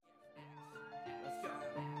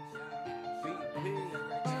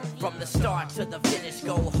From the start to the finish,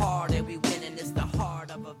 go hard and we win, and it's the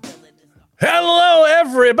heart of a villain. Hello,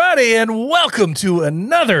 everybody, and welcome to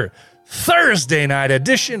another Thursday night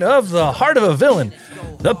edition of The Heart of a Villain,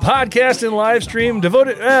 the podcast and live stream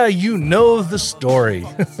devoted, you know the story.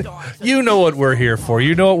 You know what we're here for.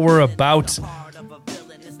 You know what we're about.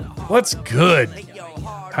 What's good?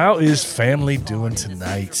 How is family doing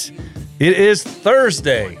tonight? It is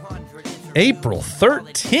Thursday, April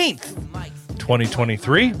 13th,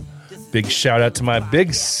 2023. Big shout out to my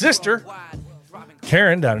big sister,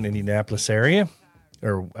 Karen, down in Indianapolis area. They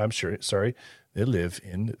live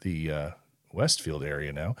in the Westfield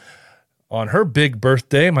area now. On her big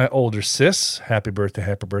birthday, my older sis, happy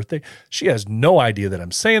birthday. She has no idea that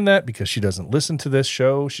I'm saying that because she doesn't listen to this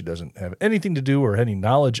show. She doesn't have anything to do or any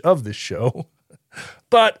knowledge of this show.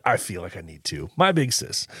 But I feel like I need to. My big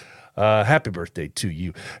sis, happy birthday to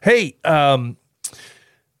you. Hey,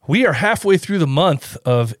 we are halfway through the month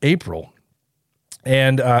of April,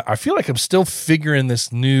 and I feel like I'm still figuring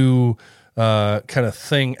this new kind of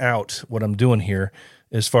thing out, what I'm doing here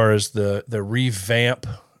as far as the revamp,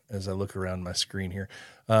 as I look around my screen here,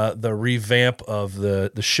 the revamp of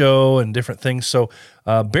the show and different things. So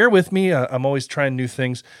bear with me. I'm always trying new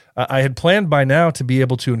things. I had planned by now to be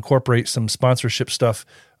able to incorporate some sponsorship stuff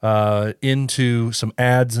into some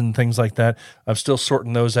ads and things like that. I'm still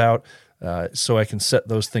sorting those out so I can set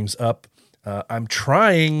those things up. I'm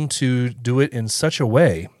trying to do it in such a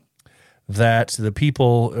way that the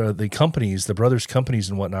people, the companies, the brothers'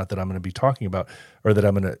 companies and whatnot that I'm going to be talking about or that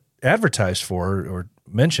I'm going to advertise for or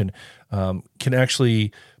mention can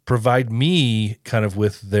actually provide me kind of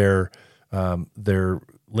with their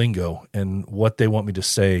lingo and what they want me to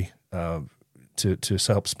say to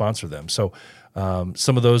help sponsor them. So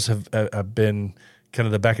some of those have been kind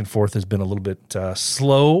of the back and forth has been a little bit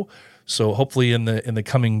slow. So hopefully in the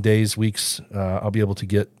coming days, weeks, I'll be able to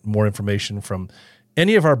get more information from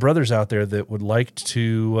any of our brothers out there that would like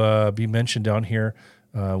to be mentioned down here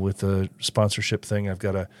with the sponsorship thing. I've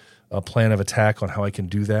got a plan of attack on how I can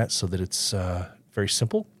do that so that it's very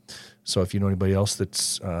simple. So if you know anybody else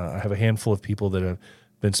that's, I have a handful of people that I've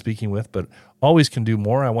been speaking with, but always can do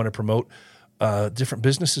more. I want to promote different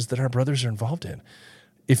businesses that our brothers are involved in.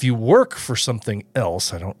 If you work for something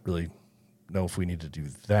else, I don't really know if we need to do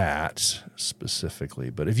that specifically,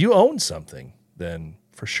 but if you own something, then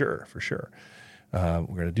for sure. We're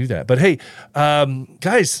going to do that. But hey,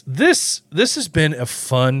 guys, this has been a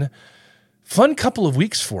fun couple of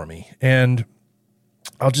weeks for me, and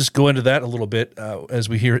I'll just go into that a little bit as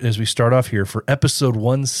we start off here for episode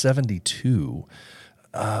 172.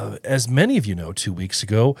 As many of you know, 2 weeks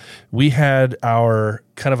ago we had our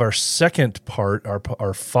second part,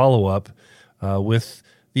 our follow up with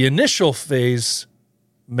the initial phase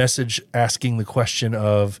message, asking the question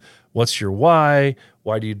of what's your why?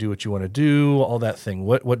 Why do you do what you want to do? All that thing.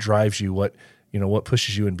 What drives you? What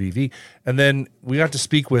pushes you in BV? And then we got to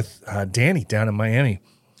speak with Danny down in Miami.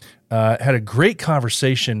 Had a great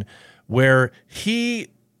conversation where he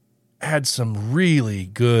had some really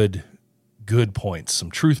good points, some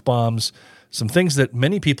truth bombs, some things that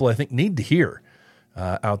many people I think need to hear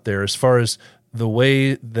out there as far as the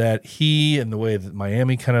way that he and the way that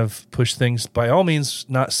Miami kind of push things. By all means,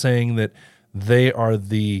 not saying that they are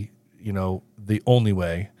the only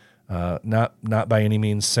way, not by any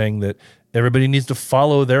means saying that everybody needs to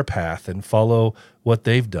follow their path and follow what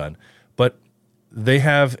they've done, but they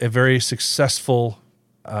have a very successful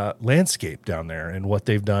landscape down there and what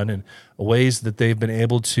they've done and ways that they've been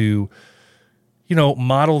able to,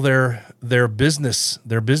 model their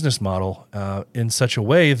business model in such a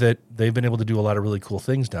way that they've been able to do a lot of really cool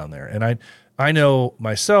things down there. And I know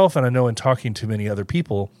myself, and I know in talking to many other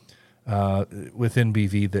people within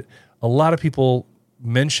BV that a lot of people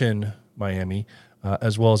mention Miami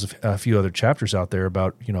as well as a few other chapters out there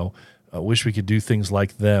about, I wish we could do things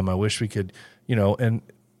like them. I wish we could, and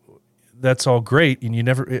that's all great. And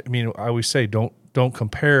I always say, don't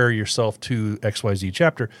compare yourself to XYZ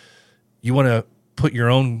chapter. You want to put your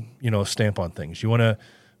own, stamp on things. You want to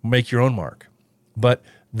make your own mark. But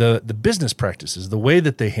the business practices, the way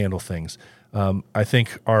that they handle things, I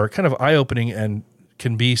think are kind of eye-opening and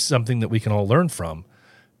can be something that we can all learn from,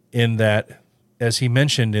 in that, as he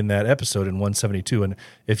mentioned in that episode in 172, and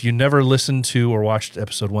if you never listened to or watched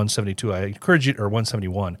episode 172, or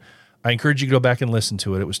 171, I encourage you to go back and listen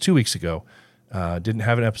to it. It was 2 weeks ago. Didn't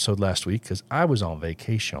have an episode last week because I was on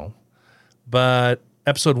vacation. But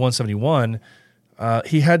episode 171,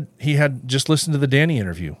 he had just listened to the Danny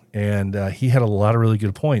interview, and he had a lot of really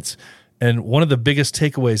good points. And one of the biggest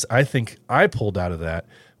takeaways I think I pulled out of that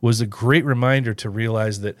was a great reminder to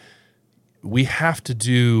realize that we have to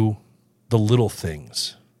do the little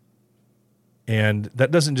things And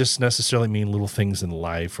that doesn't just necessarily mean little things in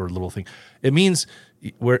life or little things. It means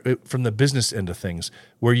from the business end of things,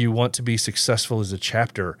 where you want to be successful as a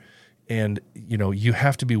chapter, and you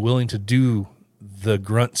have to be willing to do the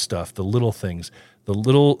grunt stuff, the little things,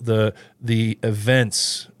 the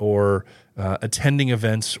events, or attending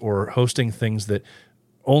events, or hosting things that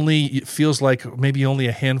only it feels like maybe only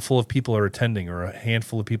a handful of people are attending, or a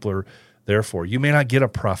handful of people are there for. You may not get a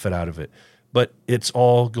profit out of it, but it's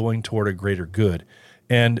all going toward a greater good.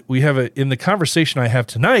 And we have in the conversation I have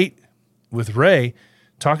tonight with Ray,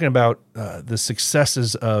 talking about the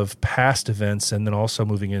successes of past events, and then also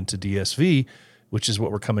moving into DSV, which is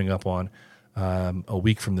what we're coming up on a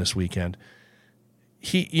week from this weekend.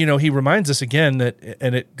 He reminds us again that,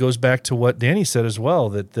 and it goes back to what Danny said as well,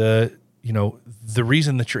 that the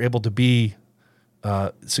reason that you're able to be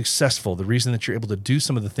successful, the reason that you're able to do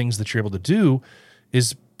some of the things that you're able to do,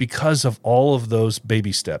 is because of all of those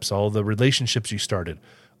baby steps, all the relationships you started,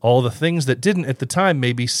 all the things that didn't at the time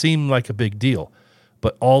maybe seem like a big deal,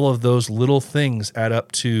 but all of those little things add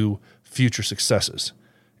up to future successes.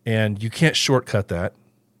 And you can't shortcut that.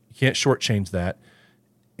 You can't shortchange that.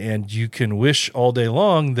 And you can wish all day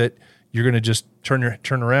long that you're going to just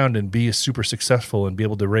turn around and be super successful and be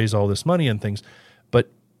able to raise all this money and things, but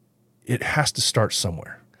it has to start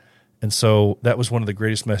somewhere. And so that was one of the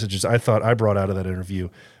greatest messages I thought I brought out of that interview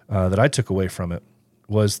that I took away from it,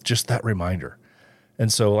 was just that reminder.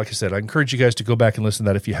 And so, like I said, I encourage you guys to go back and listen to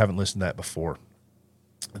that if you haven't listened to that before.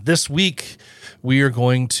 This week, we are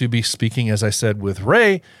going to be speaking, as I said, with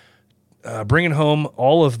Ray, bringing home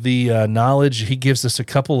all of the knowledge. He gives us a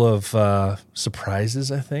couple of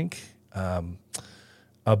surprises, I think,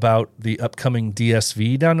 about the upcoming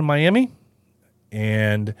DSV down in Miami.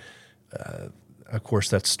 And, of course,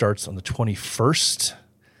 that starts on the 21st.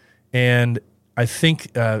 And I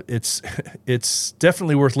think it's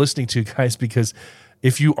definitely worth listening to, guys, because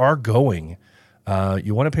if you are going,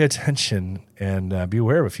 you want to pay attention and be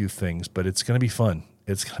aware of a few things, but it's going to be fun.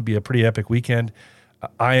 It's going to be a pretty epic weekend.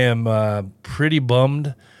 I am pretty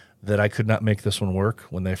bummed that I could not make this one work.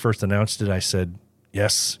 When they first announced it, I said,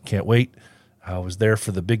 yes, can't wait. I was there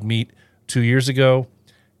for the big meet 2 years ago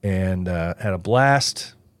and had a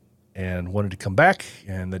blast and wanted to come back,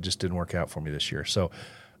 and that just didn't work out for me this year. So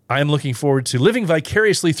I'm looking forward to living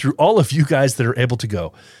vicariously through all of you guys that are able to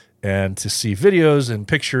go and to see videos and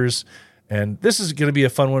pictures. And this is going to be a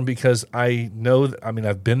fun one because I know,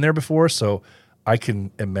 I've been there before, so I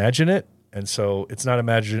can imagine it. And so it's not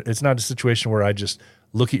a situation where I just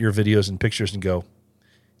look at your videos and pictures and go,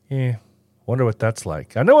 wonder what that's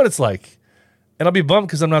like. I know what it's like. And I'll be bummed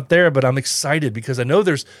because I'm not there, but I'm excited because I know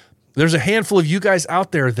there's a handful of you guys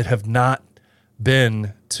out there that have not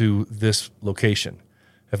been to this location,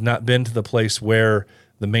 have not been to the place where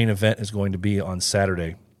the main event is going to be on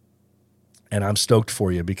Saturday. And I'm stoked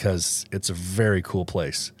for you because it's a very cool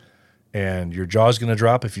place. And your jaw's going to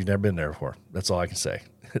drop if you've never been there before. That's all I can say.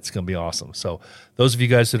 It's going to be awesome. So those of you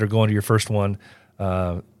guys that are going to your first one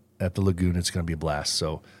at the Lagoon, it's going to be a blast.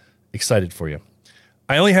 So excited for you.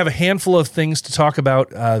 I only have a handful of things to talk about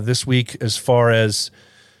this week as far as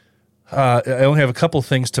I only have a couple of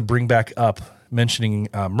things to bring back up mentioning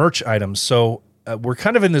merch items. So we're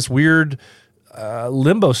kind of in this weird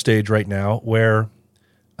limbo stage right now where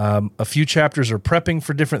a few chapters are prepping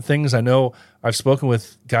for different things. I know I've spoken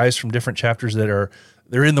with guys from different chapters that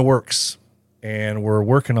they're in the works, and we're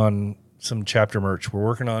working on some chapter merch. We're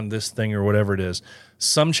working on this thing or whatever it is.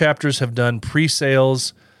 Some chapters have done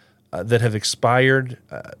pre-sales that have expired,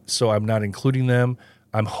 so I'm not including them.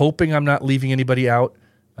 I'm hoping I'm not leaving anybody out.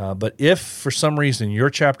 But if for some reason your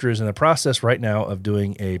chapter is in the process right now of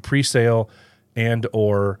doing a pre-sale and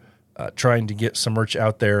or trying to get some merch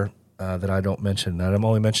out there that I don't mention, and I'm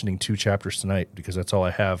only mentioning 2 chapters tonight because that's all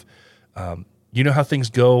I have. You know how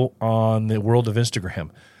things go on the world of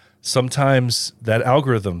Instagram. Sometimes that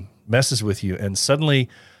algorithm messes with you, and suddenly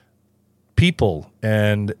people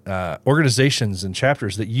and organizations and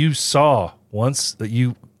chapters that you saw once, that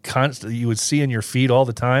you would see in your feed all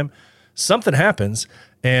the time, something happens,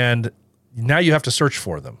 and now you have to search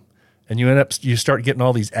for them, and you start getting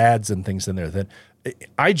all these ads and things in there. Then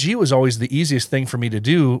IG was always the easiest thing for me to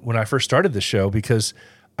do when I first started the show because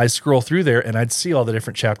I'd scroll through there and I'd see all the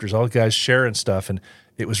different chapters, all the guys sharing stuff, and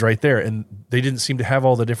it was right there. And they didn't seem to have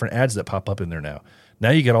all the different ads that pop up in there now.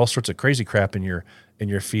 Now you got all sorts of crazy crap in your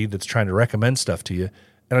feed that's trying to recommend stuff to you.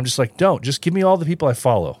 And I'm just like, just give me all the people I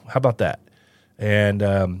follow. How about that?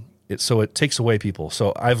 And so it takes away people.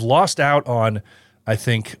 So I've lost out on, I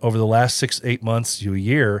think, over the last 6-8 months to a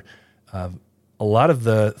year, a lot of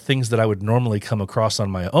the things that I would normally come across on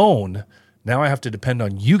my own. Now I have to depend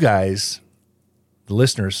on you guys, the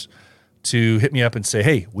listeners, to hit me up and say,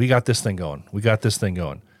 hey, we got this thing going. We got this thing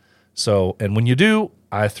going. So, and when you do,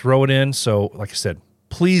 I throw it in. So, like I said,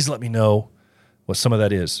 please let me know what some of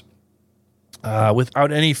that is.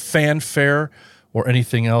 Without any fanfare or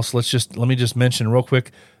anything else, let me just mention real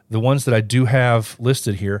quick the ones that I do have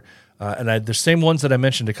listed here. And the same ones that I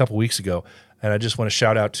mentioned a couple weeks ago. And I just want to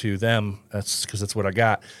shout out to them. That's because that's what I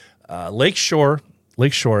got. Lakeshore,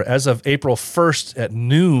 as of April 1st at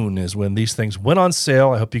noon is when these things went on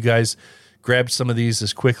sale. I hope you guys grabbed some of these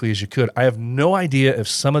as quickly as you could. I have no idea if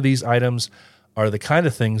some of these items are the kind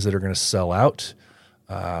of things that are going to sell out.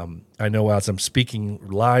 I know as I'm speaking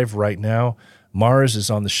live right now, Mars is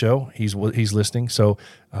on the show. He's listening, so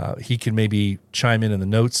he can maybe chime in the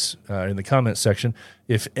notes in the comment section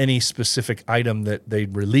if any specific item that they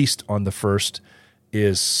released on the 1st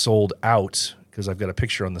is sold out, because I've got a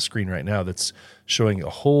picture on the screen right now that's showing a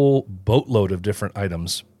whole boatload of different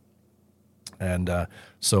items. And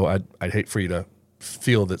so I'd hate for you to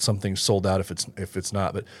feel that something's sold out if it's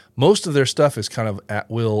not. But most of their stuff is kind of at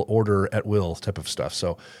will, order at will type of stuff.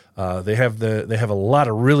 So they have a lot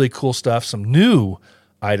of really cool stuff, some new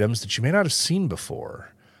items that you may not have seen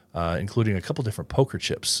before, including a couple different poker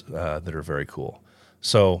chips that are very cool.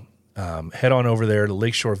 So head on over there to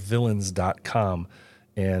lakeshorevillains.com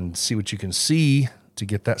and see what you can see to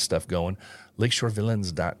get that stuff going.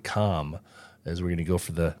 lakeshorevillains.com as we're going to go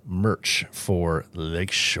for the merch for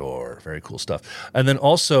Lakeshore. Very cool stuff. And then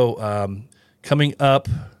also coming up,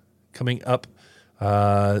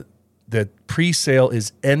 the pre-sale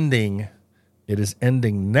is ending. It is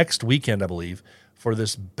ending next weekend, I believe, for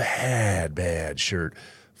this bad shirt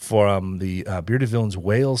from the Bearded Villains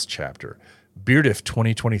Wales chapter. Beardiff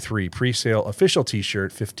 2023 pre-sale official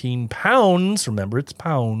t-shirt, 15 pounds. Remember, it's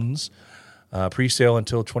pounds. Pre-sale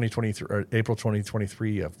until 2023, or April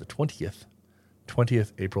 2023 of the 20th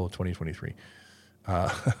April 2023.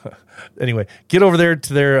 Anyway, get over there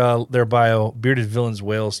to their bio, Bearded Villains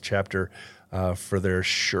Wales chapter, for their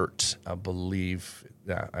shirt. I believe,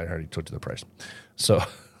 I already told you the price. So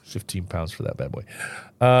 15 pounds for that bad boy.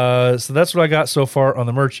 So that's what I got so far on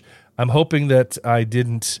the merch. I'm hoping that I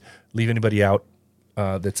didn't leave anybody out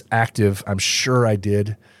that's active. I'm sure I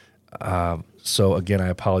did. So again, I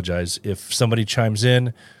apologize. If somebody chimes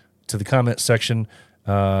in to the comment section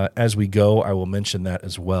as we go, I will mention that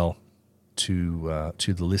as well to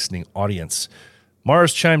the listening audience.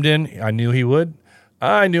 Mars chimed in. I knew he would.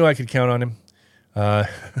 I knew I could count on him.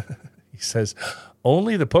 He says,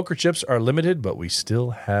 only the poker chips are limited, but we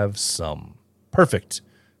still have some. Perfect.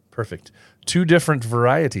 2 different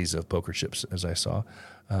varieties of poker chips, as I saw.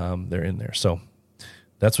 They're in there. So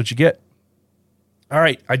that's what you get. All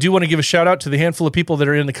right. I do want to give a shout out to the handful of people that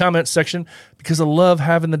are in the comments section, because I love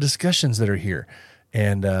having the discussions that are here.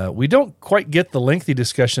 And we don't quite get the lengthy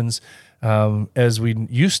discussions as we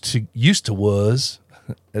used to was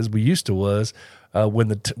when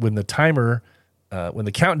the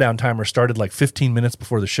countdown timer started like 15 minutes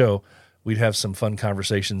before the show. We'd have some fun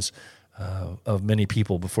conversations of many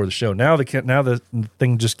people before the show. Now the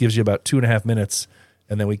thing just gives you about 2.5 minutes,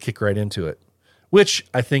 and then we kick right into it, which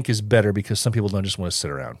I think is better because some people don't just want to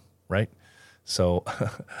sit around, right? So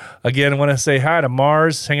again, I want to say hi to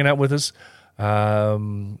Mars hanging out with us. I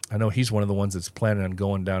know he's one of the ones that's planning on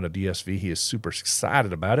going down to DSV. He is super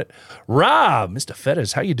excited about it. Rob, Mr.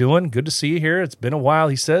 Fettis, how you doing? Good to see you here. It's been a while,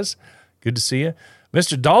 he says. Good to see you.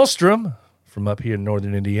 Mr. Dahlstrom from up here in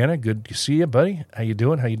northern Indiana. Good to see you, buddy. How you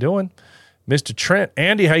doing? Mr. Trent,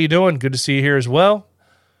 Andy, how you doing? Good to see you here as well.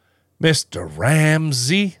 Mr.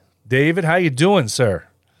 Ramsey, David, how you doing, sir?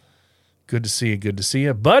 Good to see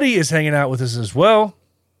you. Buddy is hanging out with us as well.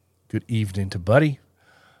 Good evening to Buddy.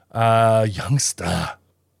 Youngster,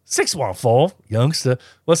 614, Youngster.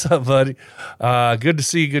 What's up, buddy? Good to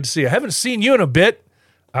see you. I haven't seen you in a bit.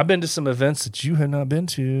 I've been to some events that you have not been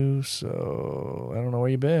to, so I don't know where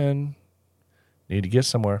you've been. Need to get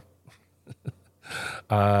somewhere.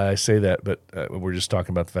 I say that, but we're just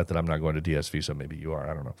talking about the fact that I'm not going to DSV, so maybe you are.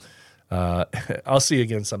 I don't know. I'll see you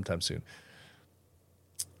again sometime soon.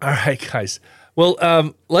 All right, guys. Well,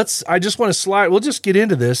 I just want to slide. We'll just get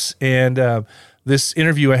into this and this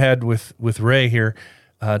interview I had with Ray here,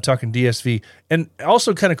 talking DSV, and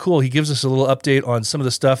also kind of cool. He gives us a little update on some of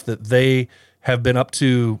the stuff that they have been up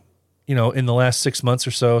to, in the last 6 months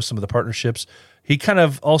or so. Some of the partnerships. He kind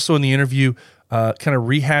of also in the interview kind of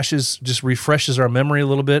just refreshes our memory a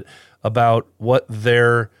little bit about what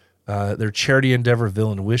their charity endeavor,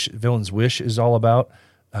 Villain's Wish, is all about.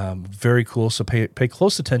 Very cool. So pay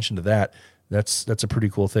close attention to that. That's a pretty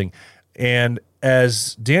cool thing. And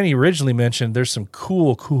as Danny originally mentioned, there's some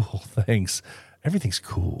cool things. Everything's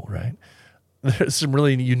cool, right? There's some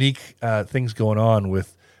really unique things going on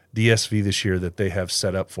with DSV this year that they have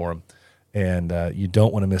set up for them. And you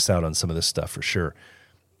don't want to miss out on some of this stuff for sure.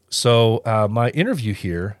 So my interview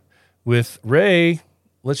here with Ray,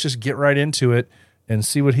 let's just get right into it and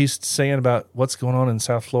see what he's saying about what's going on in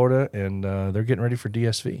South Florida. And they're getting ready for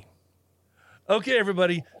DSV. Okay,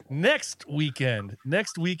 everybody. Next weekend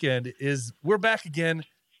is we're back again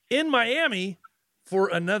in Miami for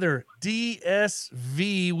another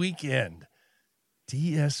DSV weekend.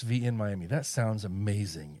 DSV in Miami. That sounds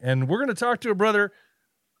amazing. And we're going to talk to a brother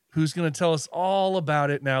who's going to tell us all about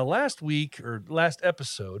it. Now, last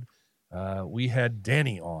episode, we had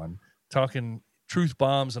Danny on talking truth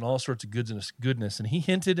bombs and all sorts of goodness, and he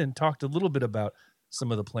hinted and talked a little bit about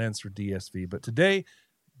some of the plans for DSV. But today,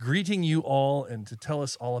 greeting you all and to tell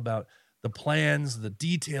us all about the plans, the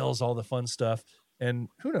details, all the fun stuff, and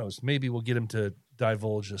who knows, maybe we'll get him to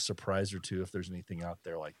divulge a surprise or two if there's anything out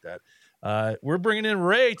there like that. We're bringing in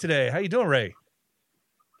Ray today. How you doing, Ray?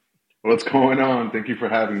 What's going on? Thank you for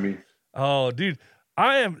having me. Oh, dude,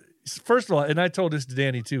 I am, first of all, and I told this to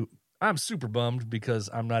Danny too, I'm super bummed because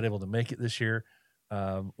I'm not able to make it this year.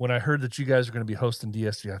 When I heard that you guys are going to be hosting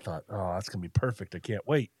DSV, I thought, oh, that's going to be perfect. I can't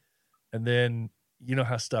wait. And then, you know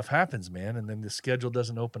how stuff happens, man. And then the schedule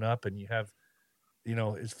doesn't open up and you have,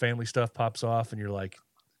 it's family stuff pops off and you're like,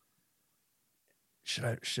 should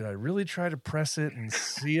I really try to press it and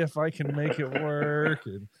see if I can make it work?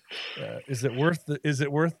 And is it worth is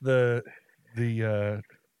it worth going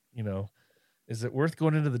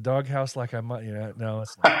into the doghouse like I might? No,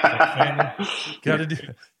 it's not. Family,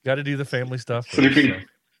 gotta do the family stuff.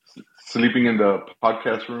 Sleeping in the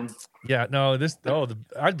podcast room. Yeah, no,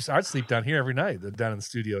 I'd sleep down here every night, down in the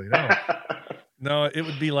studio. No, it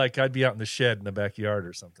would be like I'd be out in the shed in the backyard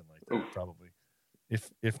or something like that, probably,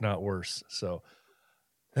 if not worse. So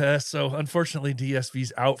unfortunately,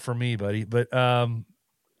 DSV's out for me, buddy. But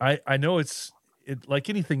I know it's like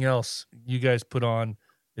anything else you guys put on.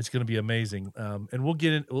 It's going to be amazing, and we'll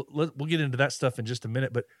get into that stuff in just a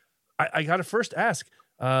minute. But I got to first ask,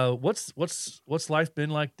 what's life been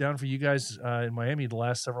like down for you guys in Miami the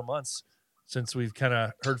last several months since we've kind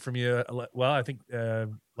of heard from you? Well, I think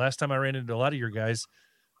last time I ran into a lot of your guys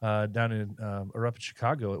down in or up in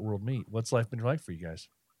Chicago at World Meet. What's life been like for you guys?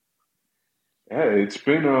 Yeah, it's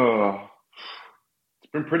been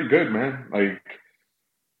pretty good, man. Like,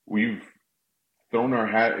 we've thrown our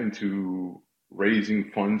hat into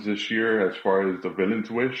raising funds this year as far as the Villains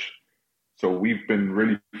Wish. So we've been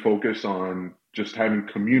really focused on just having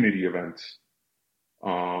community events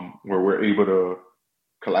where we're able to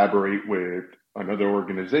collaborate with another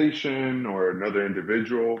organization or another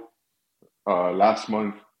individual. Last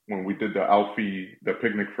month, when we did the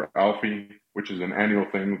picnic for Alfie, which is an annual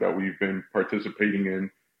thing that we've been participating in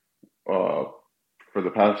for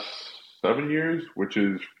the past 7 years, which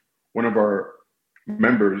is one of our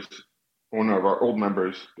old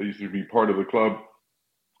members that used to be part of the club.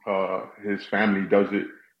 His family does it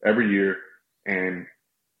every year, and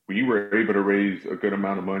we were able to raise a good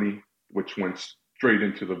amount of money, which went straight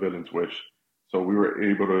into the Villains Wish. So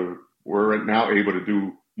we're now able to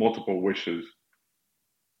do multiple wishes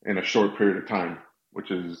in a short period of time, which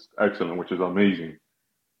is excellent, which is amazing.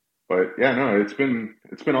 But yeah, no, it's been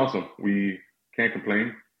awesome. We can't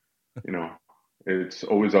complain. It's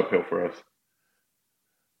always uphill for us.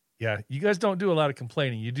 Yeah, you guys don't do a lot of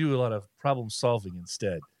complaining. You do a lot of problem solving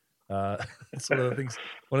instead. That's one of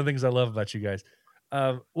the things I love about you guys.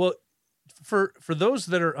 Well, for those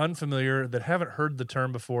that are unfamiliar, that haven't heard the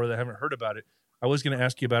term before, that haven't heard about it, I was going to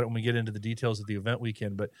ask you about it when we get into the details of the event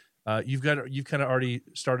weekend. But you've kind of already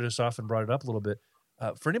started us off and brought it up a little bit.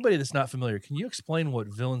 For anybody that's not familiar, can you explain what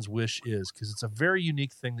Villains Wish is? Because it's a very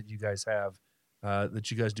unique thing that you guys have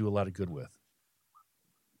that you guys do a lot of good with.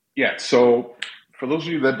 Yeah. So for those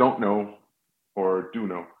of you that don't know or do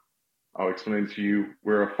know, I'll explain it to you.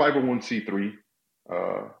 We're a 501c3,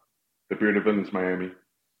 the Bearded Villains Miami.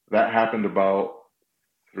 That happened about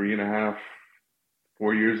 3.5,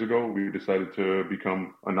 4 years ago. We decided to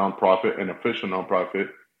become a nonprofit, an official nonprofit.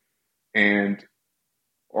 And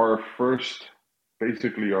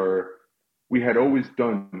we had always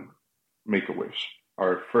done Make-A-Wish.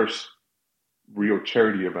 Our first real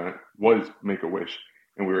charity event was Make-A-Wish.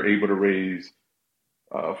 And we were able to raise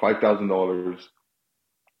 $5,000.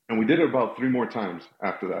 And we did it about 3 more times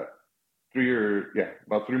after that.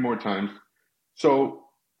 About 3 more times. So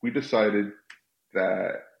we decided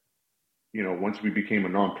that, once we became a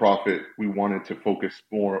nonprofit, we wanted to focus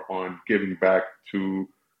more on giving back to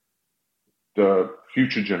the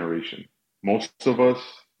future generation. Most of us,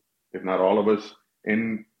 if not all of us,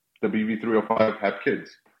 in the BV305 have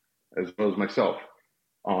kids, as well as myself.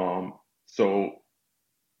 So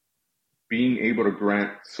being able to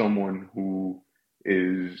grant someone who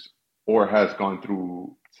is or has gone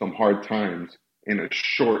through some hard times in a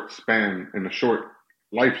short span, in a short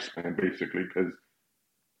lifespan, basically, because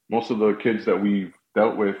most of the kids that we've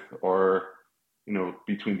dealt with are,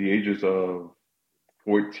 between the ages of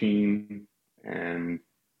 14 and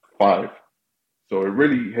 5. So it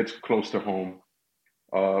really hits close to home.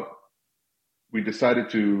 Uh, we decided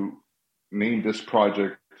to name this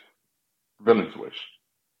project Villain's Wish.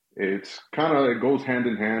 It goes hand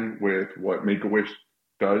in hand with what Make a Wish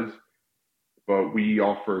does, but we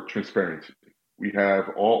offer transparency. We have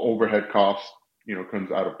all overhead costs,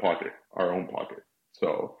 comes out of pocket, our own pocket.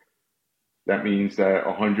 So that means that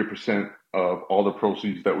 100% of all the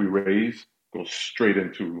proceeds that we raise goes straight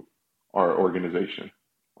into our organization,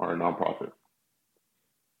 our nonprofit.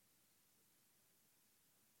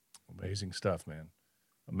 Amazing stuff, man.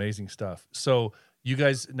 Amazing stuff. So you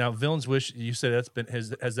guys now, Villain's Wish, you said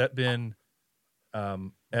has that been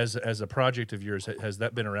as a project of yours, has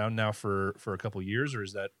that been around now for a couple of years, or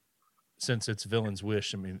is that since it's Villain's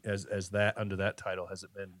Wish? I mean, as that under that title, has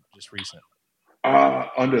it been just recent?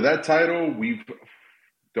 Under that title, we've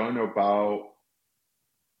done about,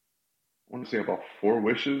 I want to say about 4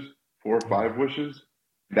 or 5 wishes.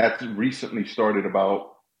 That's recently started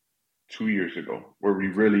about 2 years ago, where we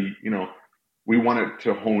really, we wanted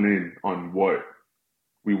to hone in on what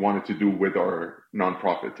we wanted to do with our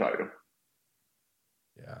nonprofit title.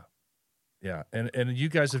 Yeah. And you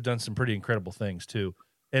guys have done some pretty incredible things too.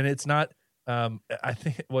 And it's not, I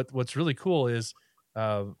think what's really cool is,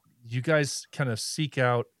 you guys kind of seek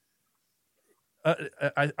out,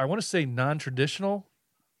 I want to say non-traditional,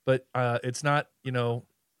 but it's not,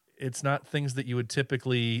 it's not things that you would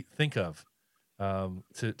typically think of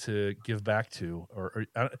to give back to, or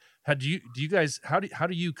how do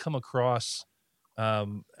you come across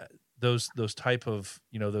those type of,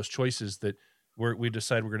 those choices that we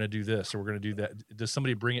decide we're going to do this or we're going to do that? Does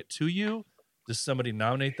somebody bring it to you? Does somebody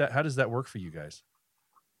nominate that? How does that work for you guys?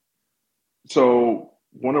 So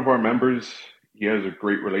one of our members, he has a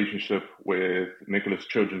great relationship with Nicholas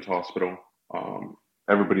Children's Hospital.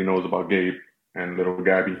 Everybody knows about Gabe and little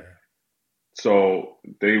Gabby. So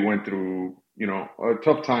they went through, a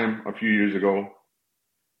tough time a few years ago.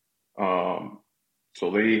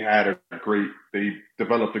 So they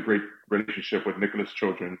developed a great relationship with Nicholas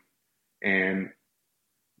Children, and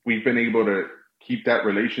we've been able to keep that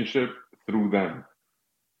relationship through them.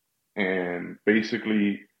 And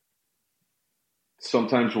basically,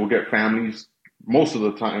 sometimes we'll get families. Most of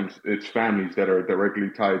the times, it's families that are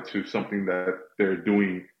directly tied to something that they're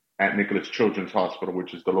doing at Nicholas Children's Hospital,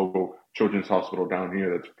 which is the local children's hospital down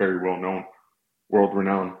here that's very well known, world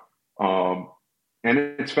renowned. And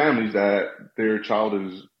it's families that their child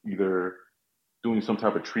is either doing some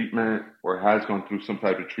type of treatment or has gone through some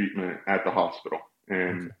type of treatment at the hospital.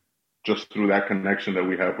 And just through that connection that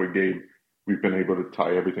we have with Gabe, we've been able to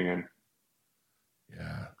tie everything in.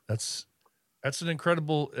 Yeah, that's an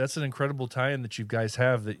incredible tie-in that you guys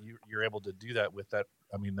have, that you're able to do that with that.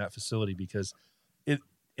 I mean, that facility, because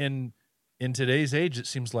in today's age, it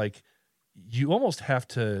seems like you almost have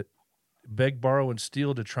to beg, borrow, and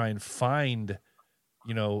steal to try and find,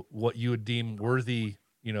 what you would deem worthy,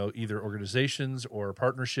 either organizations or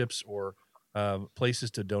partnerships or places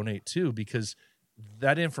to donate to, because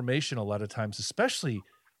that information a lot of times, especially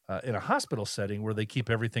in a hospital setting where they keep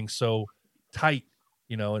everything so tight,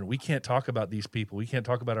 and we can't talk about these people, we can't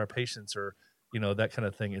talk about our patients, or that kind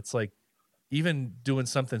of thing. It's like even doing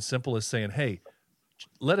something simple as saying, "Hey,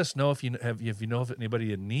 let us know if you know of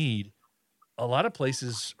anybody in need." A lot of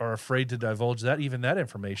places are afraid to divulge that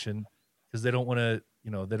information because they don't want to,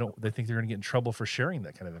 they think they're going to get in trouble for sharing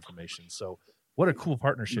that kind of information. So what a cool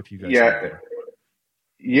partnership you guys have there.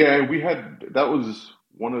 Yeah, that was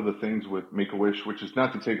one of the things with Make-A-Wish, which is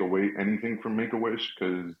not to take away anything from Make-A-Wish,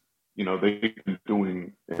 because, they've been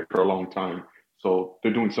doing it for a long time. So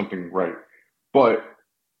they're doing something right. But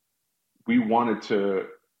we wanted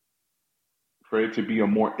for it to be a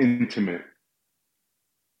more intimate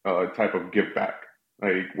type of give back,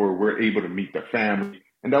 like where we're able to meet the family.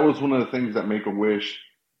 And that was one of the things that Make-A-Wish,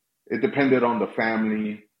 it depended on the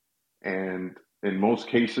family. And in most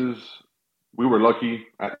cases, we were lucky,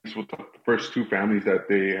 at least with the first 2 families that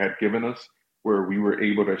they had given us, where we were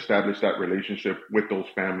able to establish that relationship with those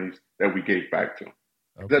families that we gave back to.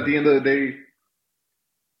 Okay. At the end of the day,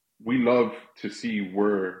 we love to see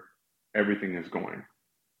where everything is going.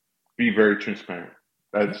 Be very transparent.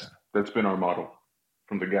 That's been our motto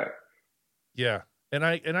from the get. Yeah. And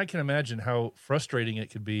I can imagine how frustrating it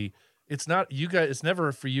could be. It's not you guys. It's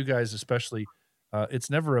never for you guys, especially. It's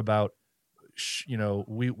never about,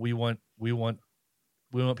 we want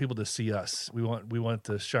people to see us. We want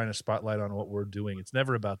to shine a spotlight on what we're doing. It's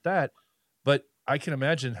never about that, but I can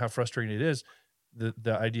imagine how frustrating it is,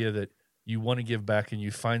 the idea that you want to give back and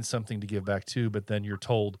you find something to give back to, but then you're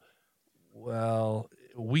told, well,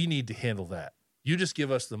 we need to handle that. You just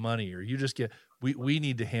give us the money, or we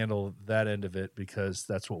need to handle that end of it because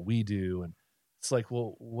that's what we do. And it's like,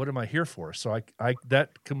 well, what am I here for? So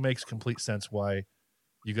makes complete sense why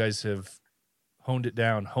you guys have honed it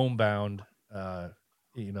down, homebound,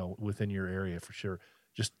 within your area for sure.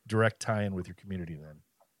 Just direct tie-in with your community then.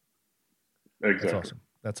 Exactly.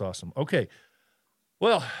 That's awesome. Okay.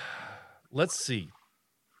 Well, let's see.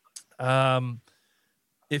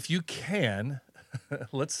 If you can,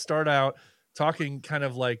 let's start out talking kind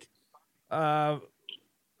of like, first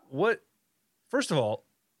of all,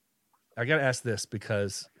 I got to ask this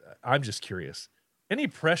because I'm just curious. Any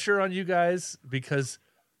pressure on you guys? Because,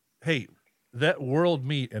 hey, that world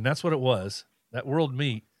meet, and that's what it was, that world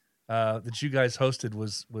meet that you guys hosted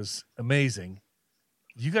was amazing.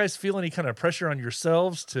 Do you guys feel any kind of pressure on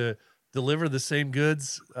yourselves to deliver the same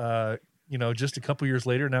goods, just a couple years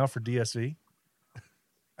later now for DSV?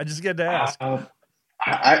 I just get to ask.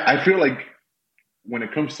 I feel like when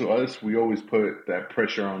it comes to us, we always put that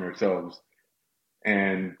pressure on ourselves,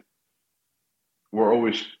 and we're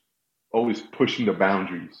always pushing the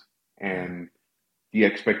boundaries and the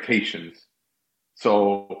expectations.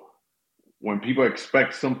 So when people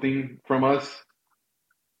expect something from us,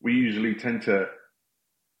 we usually tend to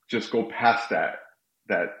just go past that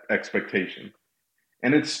expectation.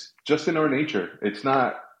 And it's just in our nature. It's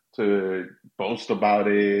not to boast about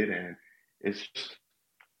it, and it's just,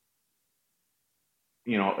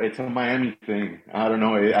 it's a Miami thing. I don't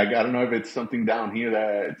know. I don't know if it's something down here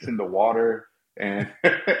that's in the water, and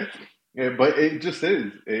yeah, but it just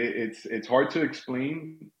is. It's hard to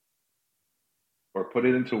explain or put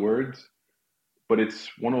it into words, but it's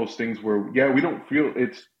one of those things where, we don't feel,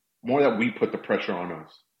 it's more that we put the pressure on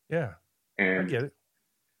us. Yeah, and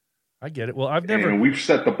I get it. Well, and we've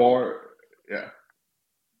set the bar. Yeah.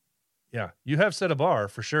 Yeah, you have set a bar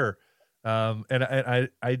for sure. And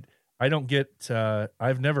I don't get,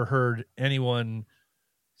 I've never heard anyone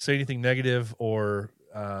say anything negative or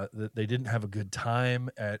that they didn't have a good time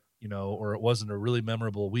at, or it wasn't a really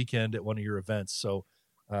memorable weekend at one of your events. So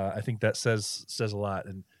I think that says a lot.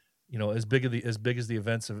 And, as big as the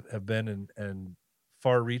events have been and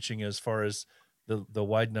far reaching as far as the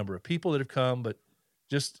wide number of people that have come, but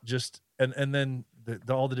and then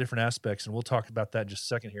all the different aspects. And we'll talk about that in just a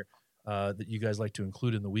second here. That you guys like to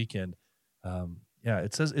include in the weekend.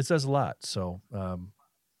 It says a lot. So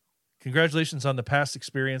congratulations on the past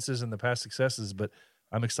experiences and the past successes, but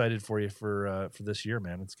I'm excited for you for this year,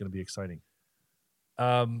 man. It's going to be exciting.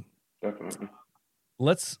 Definitely.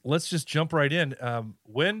 Let's just jump right in.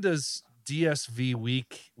 When does DSV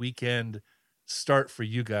weekend start for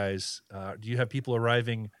you guys? Do you have people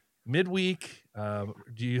arriving midweek?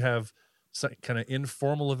 Do you have some kind of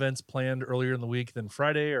informal events planned earlier in the week than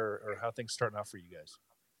Friday, or how things starting off for you guys?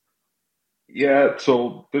 Yeah,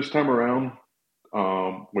 so this time around,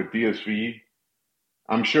 with DSV,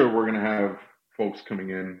 I'm sure we're going to have folks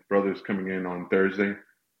brothers coming in on Thursday.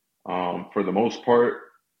 For the most part,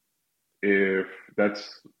 if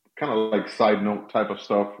that's kind of like side note type of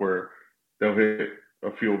stuff where they'll hit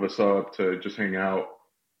a few of us up to just hang out.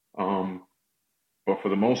 But for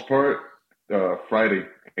the most part, Friday,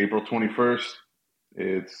 April 21st,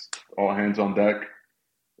 it's all hands on deck.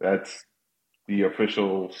 That's the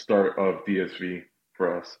official start of DSV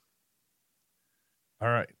for us. All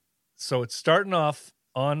right. So it's starting off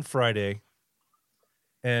on Friday.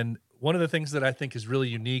 And one of the things that I think is really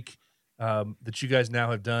unique that you guys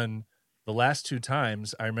now have done the last two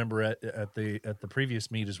times, I remember at the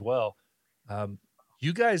previous meet as well,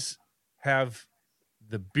 you guys have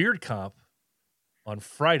the beard comp on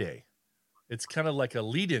Friday. It's kind of like a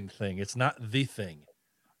lead-in thing. It's not the thing.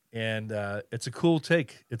 And it's a cool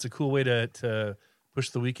take. It's a cool way to push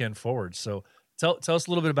the weekend forward. So tell us a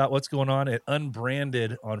little bit about what's going on at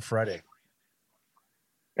Unbranded on Friday.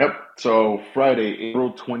 Yep. So Friday,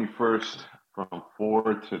 April 21st from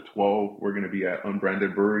 4 to 12, we're going to be at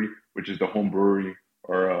Unbranded Brewery, which is the home brewery,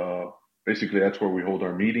 or basically that's where we hold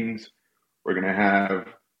our meetings. We're going to have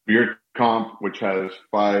beer comp, which has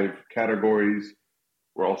 5 categories.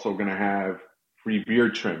 We're also going to have free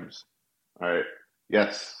beard trims. All right.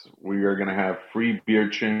 Yes, we are going to have free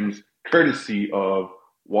beard trims courtesy of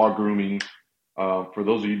Wall Grooming. For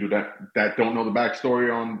those of you that don't know the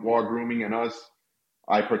backstory on Wall Grooming and us,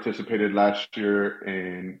 I participated last year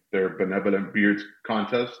in their Benevolent Beards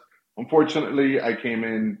contest. Unfortunately, I came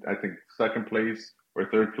in, I think, second place or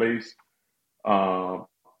third place.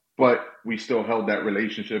 But we still held that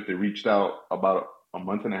relationship. They reached out about a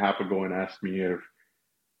month and a half ago and asked me if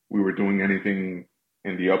we were doing anything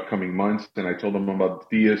in the upcoming months. And I told them about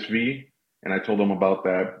DSV, and I told them about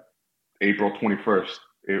that April 21st.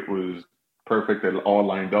 It was perfect. It all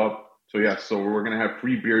lined up. So, yes, so we're going to have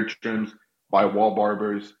free beard trims by wall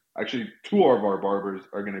barbers. Actually, two of our barbers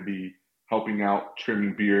are going to be helping out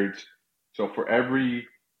trimming beards. So, for every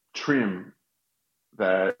trim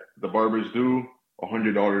that the barbers do,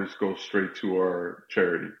 $100 goes straight to our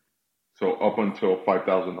charity. So, up until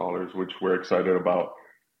 $5,000, which we're excited about.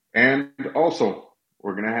 And also,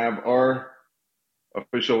 we're going to have our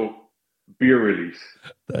official beer release.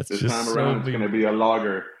 That's this just time so around. It's mean. going to be a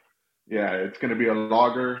lager. Yeah, it's going to be a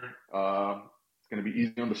lager. It's going to be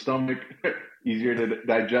easy on the stomach, easier to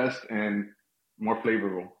digest, and more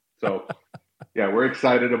flavorful. So, yeah, we're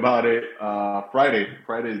excited about it. Friday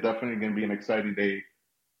is definitely going to be an exciting day.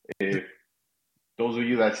 If those of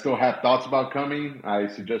you that still have thoughts about coming, I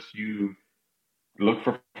suggest you look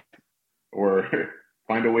for or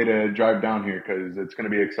find a way to drive down here because it's going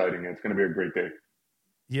to be exciting. It's going to be a great day.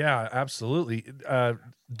 Yeah, absolutely.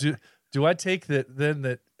 Do I take that then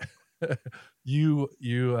that you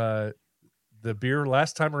the beer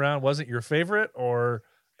last time around wasn't your favorite, or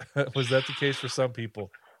was that the case for some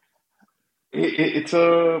people? It's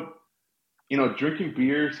drinking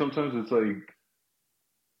beer. Sometimes it's like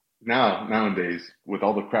nowadays with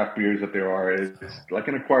all the craft beers that there are, it's like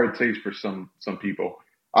an acquired taste for some people.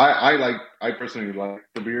 I personally like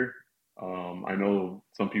the beer. I know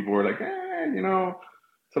some people are like,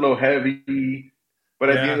 it's a little heavy, but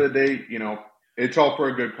at the Yeah, end of the day, it's all for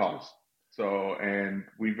a good cause. So, and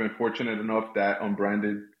we've been fortunate enough that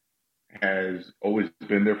Unbranded has always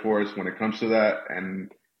been there for us when it comes to that and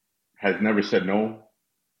has never said no.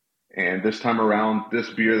 And this time around, this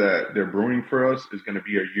beer that they're brewing for us is going to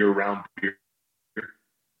be a year-round beer.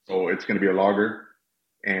 So it's going to be a lager,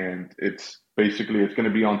 and it's going to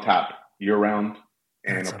be on tap year-round,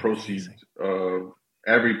 and that's a proceed amazing. of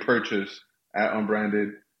every purchase at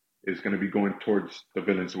Unbranded is going to be going towards the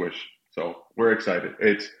Villain's Wish. So we're excited.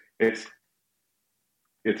 It's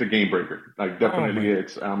a game breaker. Like Oh definitely, my,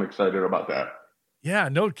 I'm excited about that. yeah,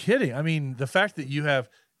 no kidding. I mean, the fact that you have,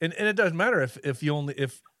 and it doesn't matter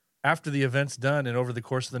if after the event's done and over the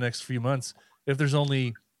course of the next few months, if there's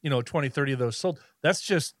only 20, 30 of those sold, that's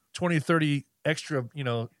just 20, 30 extra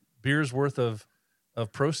beers worth of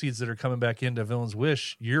proceeds that are coming back into Villain's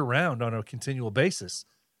Wish year round on a continual basis.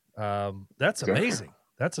 That's Exactly. amazing.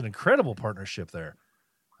 That's an incredible partnership there.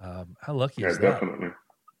 How lucky Yeah, is that? definitely.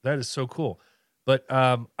 That is so cool. But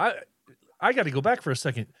I got to go back for a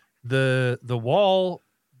second. The wall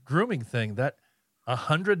grooming thing, that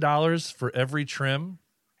 $100 for every trim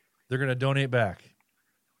they're going to donate back.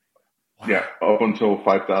 Yeah, Wow. up until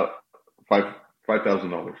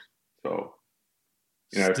 $5,000. So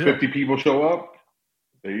if Still, 50 people show up,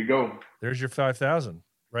 there you go. there's your 5,000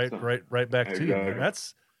 right, So, right back to you, man.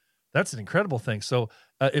 exactly. That's an incredible thing. So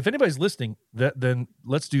if anybody's listening, then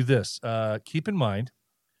let's do this. Keep in mind,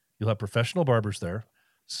 you'll have professional barbers there.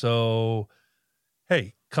 So,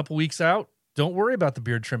 hey, couple weeks out, don't worry about the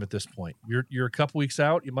beard trim at this point. You're a couple weeks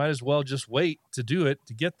out. You might as well just wait to do it,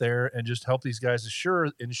 to get there and just help these guys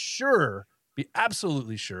be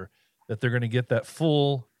absolutely sure that they're going to get that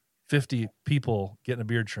full 50 people getting a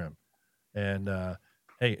beard trim. And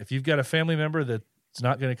hey, if you've got a family member that's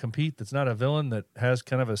not going to compete, that's not a villain, that has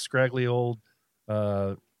kind of a scraggly old,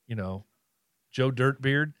 Joe Dirt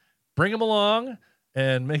beard, bring them along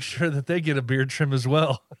and make sure that they get a beard trim as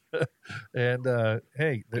well. And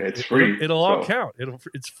hey, It's free. it'll all So, count.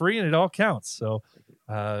 It's free and it all counts. So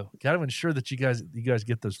got to ensure that you guys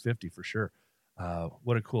get those 50 for sure.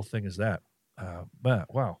 What a cool thing is that?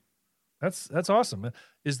 But wow, that's awesome.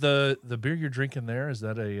 Is the beer you're drinking there, is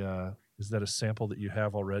that a sample that you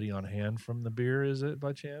have already on hand from the beer? Is it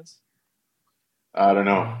by chance? I don't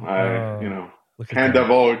know. Look at Can't that.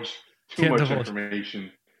 divulge too Can't much divulge. information.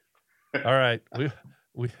 All right,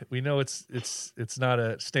 we know it's not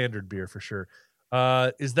a standard beer for sure.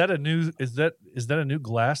 Is that a new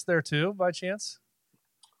glass there too by chance?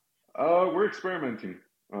 We're experimenting.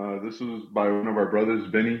 This was by one of our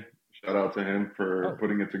brothers, Benny. Shout out to him for Oh,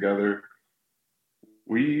 putting it together.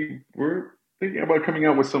 We're thinking about coming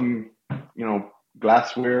out with some,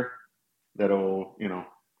 glassware that'll,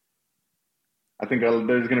 I think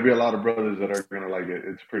there's going to be a lot of brothers that are going to like it.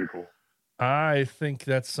 It's pretty cool. I think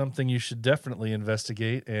that's something you should definitely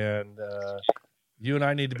investigate, and you and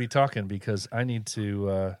I need to be talking because I need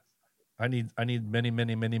to. I need many,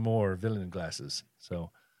 many, many more villain glasses. So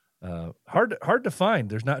hard to find.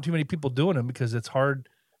 There's not too many people doing them because it's hard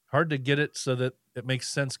hard to get it so that it makes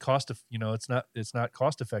sense. It's not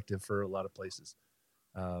cost effective for a lot of places,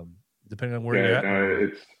 depending on where you're at.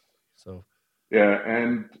 It's So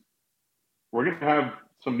and we're gonna have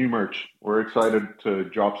some new merch. We're excited to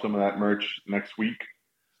drop some of that merch next week.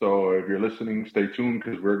 So if you're listening, stay tuned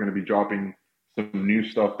because we're gonna be dropping some new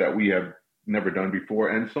stuff that we have never done before,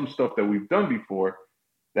 and some stuff that we've done before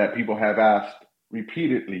that people have asked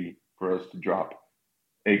repeatedly for us to drop,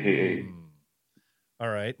 aka. All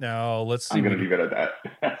right, now let's see. I'm going to leave it at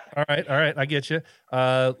that. All right, I get you.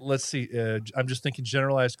 Let's see. I'm just thinking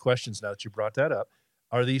generalized questions now that you brought that up.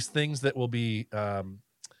 Are these things that will be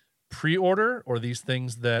pre-order, or these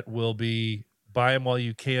things that will be buy them while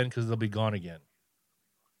you can because they'll be gone again?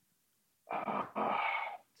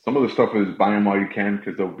 Some of the stuff is buy them while you can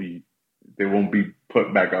because they won't be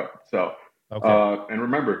put back up. So, okay. And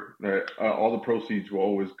remember that all the proceeds will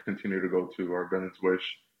always continue to go to our Bennett's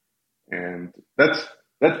Wish, and that's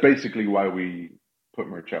basically why we put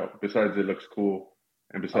merch out. Besides, it looks cool,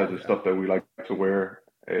 and besides the stuff that we like to wear,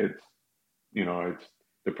 it's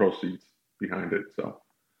the proceeds behind it. So,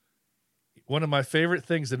 one of my favorite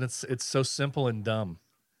things, and it's so simple and dumb.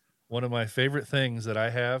 One of my favorite things that I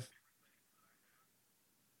have.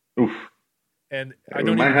 Oof. And I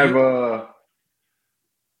don't even have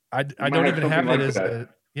I don't even have it as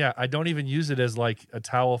I don't even use it as like a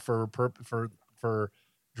towel for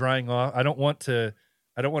drying off. I don't want to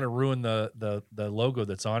ruin the logo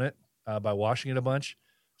that's on it by washing it a bunch.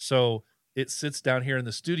 So it sits down here in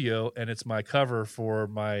the studio, and it's my cover for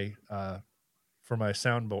my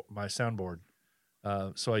soundboard.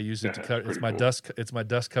 So I use it to cover. It's my cool. It's my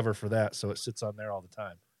dust cover for that. So it sits on there all the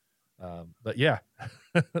time. But yeah,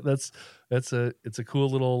 it's a cool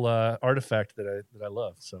little artifact that I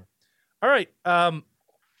love. So, all right. Well,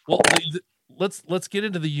 let's get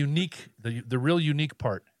into the real unique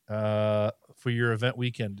part for your event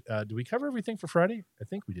weekend. Do we cover everything for Friday? I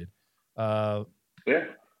think we did. Yeah.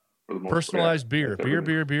 Personalized beer,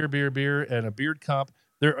 and a beard comp.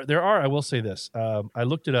 There are. I will say this. I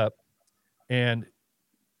looked it up, and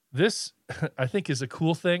this I think is a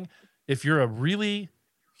cool thing. If you're a really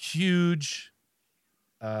huge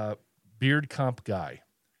beard comp guy,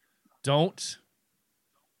 don't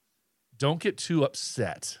get too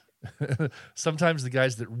upset. Sometimes the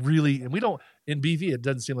guys that really, and we don't in BV, it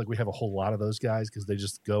doesn't seem like we have a whole lot of those guys because they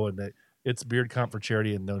just go and it's beard comp for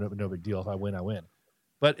charity and no big deal. If I win, I win.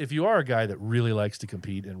 But if you are a guy that really likes to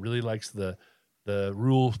compete and really likes the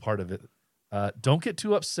rules part of it, don't get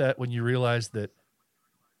too upset when you realize that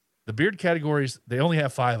the beard categories, they only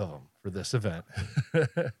have 5 of them for this event.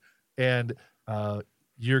 And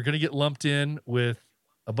you're going to get lumped in with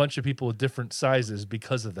a bunch of people with different sizes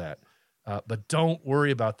because of that. But don't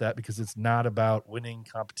worry about that because it's not about winning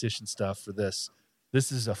competition stuff for this.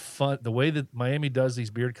 This is the way that Miami does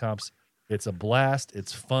these beard comps, it's a blast.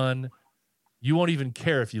 It's fun. You won't even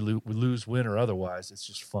care if you lose, win, or otherwise. It's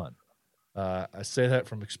just fun. I say that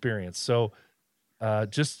from experience. So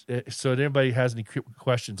just so that anybody has any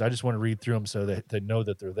questions, I just want to read through them so that they know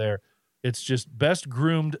that they're there. It's just best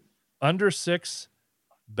groomed under 6,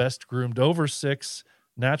 best groomed over 6,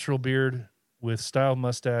 natural beard with style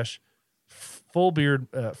mustache, full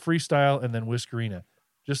beard, freestyle, and then whiskerina.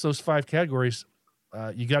 Just those 5 categories.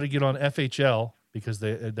 You got to get on FHL because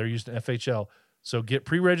they're using FHL. So get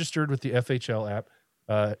pre-registered with the FHL app.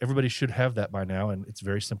 Everybody should have that by now, and it's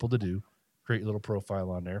very simple to do. Create a little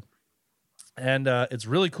profile on there. And it's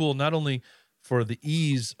really cool, not only for the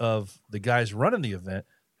ease of the guys running the event,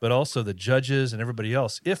 but also the judges and everybody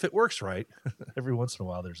else, if it works right. Every once in a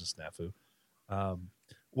while, there's a snafu.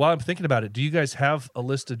 While I'm thinking about it, do you guys have a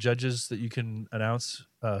list of judges that you can announce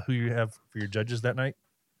who you have for your judges that night?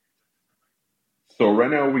 So right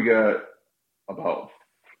now we got about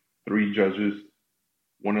 3 judges.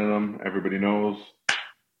 One of them, everybody knows,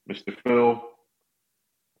 Mr. Phil,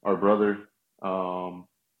 our brother.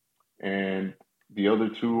 And the other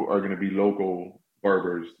 2 are going to be local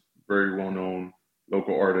barbers, very well-known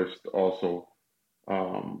local artists also.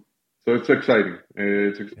 So it's exciting.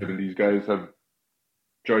 It's exciting. Yeah. These guys have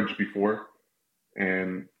judged before,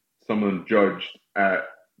 and some of them judged at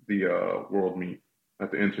the world meet,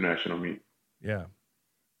 at the international meet. Yeah.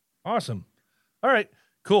 Awesome. All right,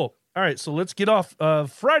 cool. All right, so let's get off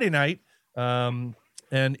Friday night and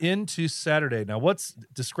into Saturday. Now,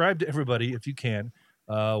 describe to everybody, if you can,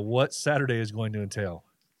 what Saturday is going to entail.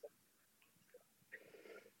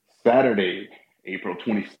 Saturday, April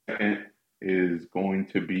 22nd, is going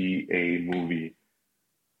to be a movie.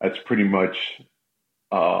 That's pretty much,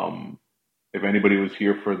 if anybody was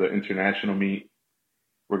here for the international meet,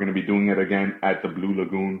 we're going to be doing it again at the Blue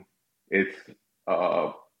Lagoon. It's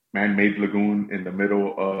man-made lagoon in the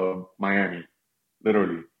middle of Miami,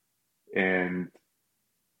 literally. And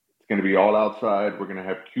it's going to be all outside. We're going to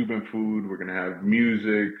have Cuban food. We're going to have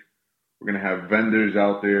music. We're going to have vendors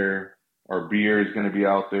out there. Our beer is going to be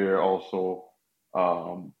out there also.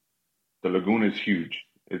 Um, the lagoon is huge.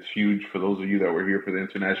 It's huge. For those of you that were here for the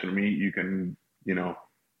international meet, you can,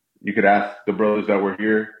 you could ask the brothers that were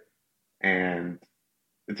here, and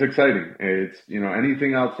it's exciting. It's,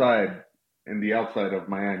 anything outside and the outside of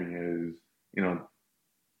Miami is, you know,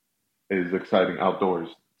 is exciting outdoors.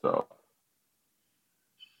 So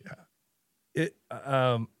It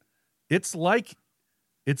it's like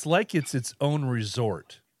it's its own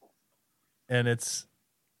resort, and it's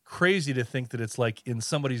crazy to think that it's like in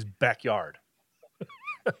somebody's backyard.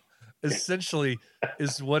 Essentially,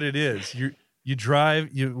 is what it is.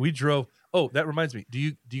 We drove. Oh, that reminds me. Do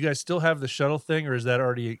you guys still have the shuttle thing, or is that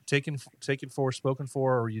already taken for, spoken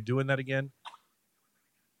for, or are you doing that again?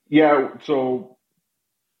 yeah, so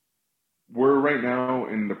we're right now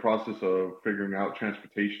in the process of figuring out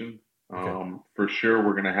transportation. Okay. For sure,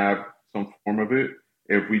 we're gonna have some form of it.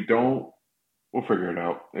 If we don't, we'll figure it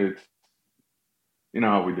out. It's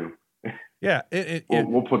how we do. Yeah.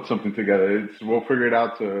 We'll put something together. We'll figure it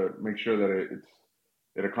out to make sure that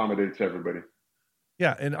it accommodates everybody.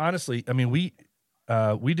 Yeah, and honestly, I mean, we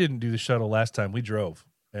didn't do the shuttle last time. We drove,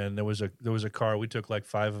 and there was a car. We took like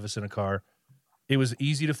 5 of us in a car. It was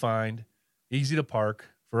easy to find, easy to park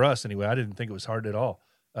for us anyway. I didn't think it was hard at all.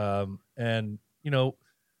 And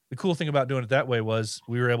the cool thing about doing it that way was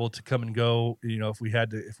we were able to come and go. If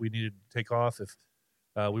we needed to take off, if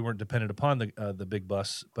we weren't dependent upon the big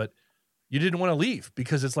bus, but you didn't want to leave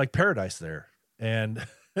because it's like paradise there, and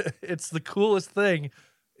it's the coolest thing.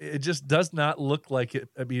 It just does not look like it.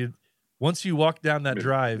 I mean, once you walk down that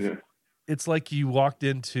drive, Yeah. it's like you walked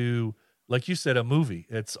into, like you said, a movie.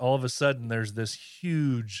 It's all of a sudden there's this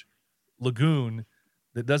huge lagoon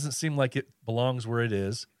that doesn't seem like it belongs where it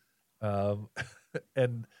is,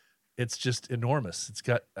 and it's just enormous. It's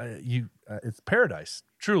got it's paradise.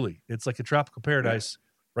 Truly, it's like a tropical paradise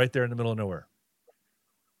right there in the middle of nowhere.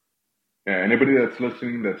 Yeah, anybody that's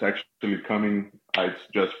listening that's actually coming, I'd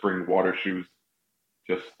suggest bring water shoes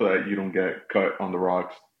just so that you don't get cut on the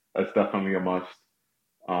rocks. That's definitely a must.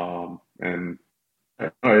 And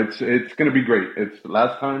it's going to be great. It's the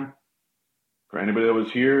last time for anybody that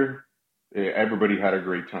was here. Everybody had a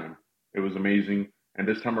great time. It was amazing. And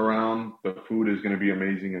this time around, the food is going to be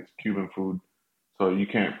amazing. It's Cuban food, so you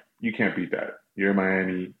can't beat that. You're in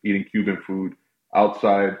Miami eating Cuban food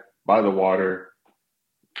outside by the water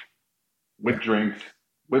with drinks,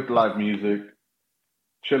 with live music,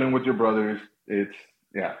 chilling with your brothers. It's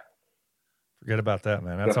Forget about that,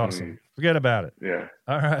 man. That's definitely awesome. Forget about it. yeah.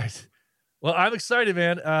 All right. Well, I'm excited,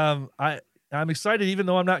 man. I'm excited even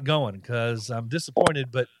though I'm not going because I'm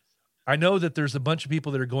disappointed, but I know that there's a bunch of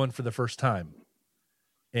people that are going for the first time.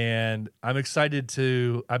 And I'm excited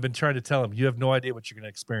I've been trying to tell them, you have no idea what you're going to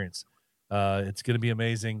experience. It's going to be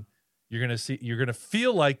amazing. You're going to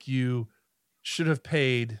feel like you should have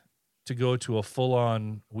paid to go to a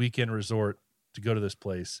full-on weekend resort to go to this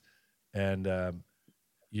place. And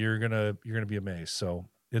you're going to be amazed. So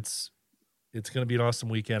it's going to be an awesome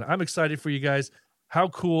weekend. I'm excited for you guys. How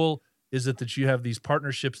cool is it that you have these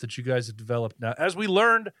partnerships that you guys have developed? Now, as we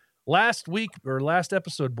learned last week or last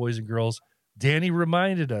episode, boys and girls, Danny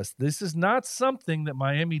reminded us this is not something that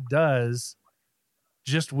Miami does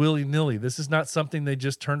just willy-nilly. This is not something they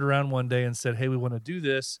just turned around one day and said, hey, we want to do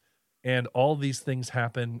this, and all these things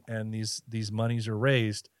happen and these monies are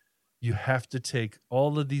raised. You have to take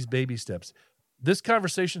all of these baby steps. This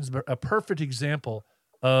conversation is a perfect example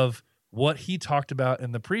of what he talked about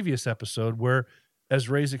in the previous episode, where, as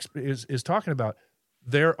Ray is talking about,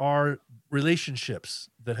 there are relationships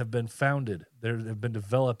that have been founded, that have been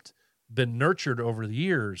developed, been nurtured over the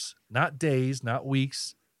years, not days, not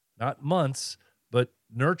weeks, not months, but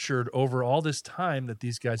nurtured over all this time that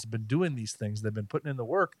these guys have been doing these things. They've been putting in the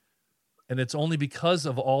work. And it's only because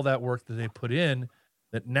of all that work that they put in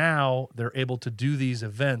that now they're able to do these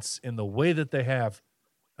events in the way that they have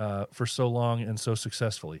for so long and so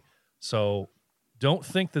successfully. So don't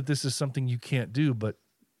think that this is something you can't do, but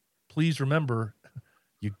please remember,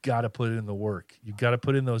 you got to put in the work. You got to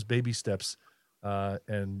put in those baby steps.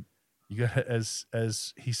 And you got,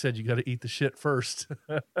 as he said, you got to eat the shit first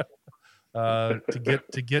to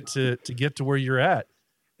get to where you're at.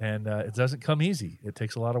 And it doesn't come easy. It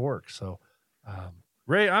takes a lot of work. So,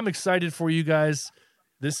 Ray, I'm excited for you guys.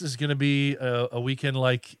 This is going to be a weekend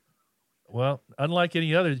unlike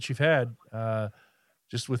any other that you've had,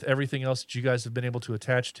 just with everything else that you guys have been able to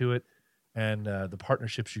attach to it and the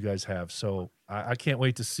partnerships you guys have. So I can't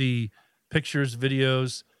wait to see pictures,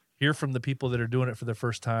 videos, hear from the people that are doing it for the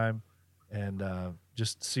first time, and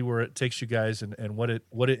just see where it takes you guys and what it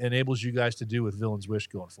enables you guys to do with Villain's Wish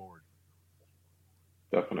going forward.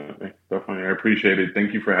 Definitely. I appreciate it.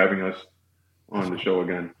 Thank you for having us on the show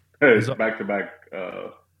again. It's back-to-back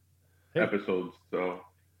episodes. So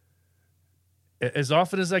as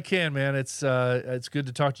often as I can, man. It's good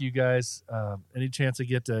to talk to you guys. Any chance I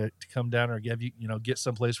get to come down or get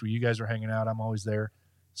someplace where you guys are hanging out, I'm always there.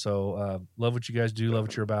 So love what you guys do, love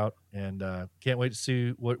what you're about, and can't wait to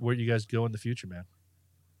see where you guys go in the future, man.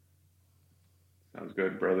 Sounds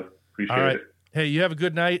good, brother. Appreciate it. Hey, you have a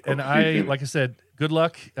good night, and like I said, good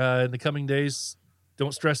luck in the coming days.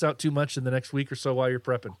 Don't stress out too much in the next week or so while you're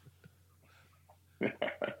prepping.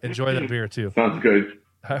 Enjoy that beer too. Sounds good.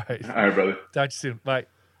 All right, brother. Talk to you soon. Bye.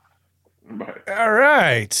 Bye. All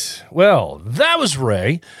right. Well, that was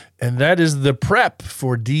Ray, and that is the prep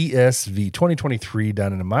for DSV 2023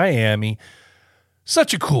 down in Miami.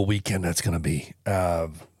 Such a cool weekend that's going to be.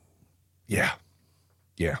 Yeah.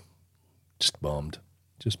 Just bummed.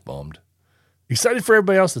 Excited for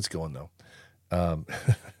everybody else that's going, though.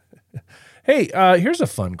 Hey, here's a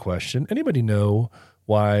fun question. Anybody know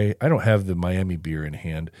why I don't have the Miami beer in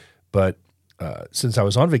hand, but since I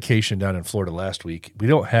was on vacation down in Florida last week, we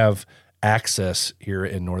don't have access here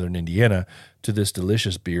in northern Indiana to this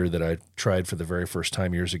delicious beer that I tried for the very first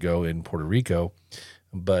time years ago in Puerto Rico.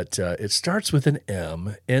 But it starts with an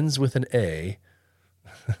M, ends with an A,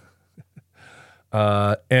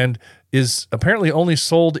 and is apparently only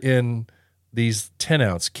sold in these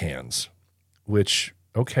 10-ounce cans, which,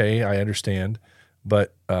 okay, I understand,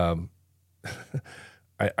 but I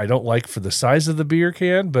don't like for the size of the beer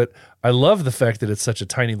can, but I love the fact that it's such a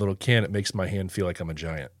tiny little can. It makes my hand feel like I'm a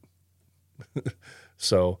giant.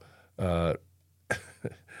 So I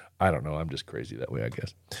don't know. I'm just crazy that way, I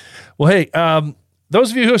guess. Well, hey,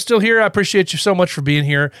 those of you who are still here, I appreciate you so much for being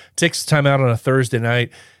here. Take some time out on a Thursday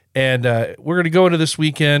night. And we're going to go into this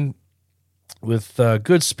weekend with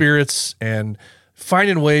good spirits and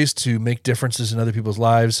finding ways to make differences in other people's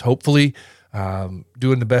lives. Hopefully,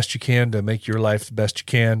 doing the best you can to make your life the best you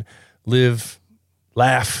can. Live,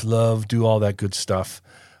 laugh, love, do all that good stuff.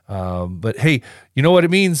 But hey, you know what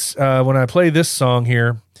it means when I play this song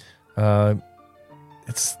here?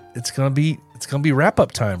 It's gonna be wrap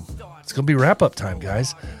up time. It's gonna be wrap up time,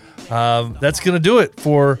 guys. That's gonna do it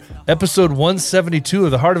for episode 172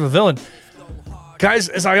 of The Heart of a Villain. Guys,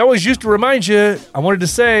 as I always used to remind you, I wanted to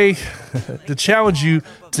say, to challenge you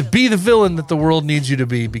to be the villain that the world needs you to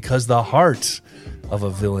be, because the heart of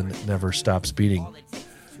a villain never stops beating.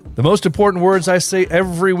 The most important words I say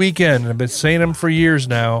every weekend, and I've been saying them for years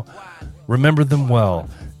now, remember them well.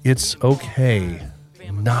 It's okay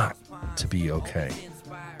not to be okay.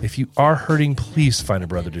 If you are hurting, please find a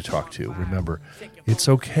brother to talk to. Remember, it's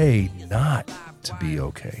okay not to be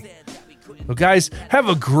okay. Well, guys, have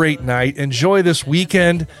a great night. Enjoy this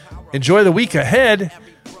weekend. Enjoy the week ahead.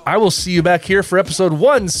 I will see you back here for episode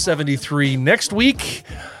 173 next week.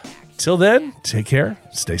 Till then, take care.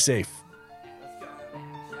 Stay safe.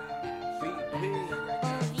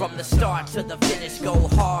 From the start to the finish, go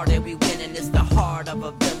hard and we win. And it's the heart of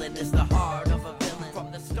a villain. It's the heart of a villain.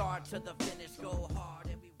 From the start to the finish, go hard.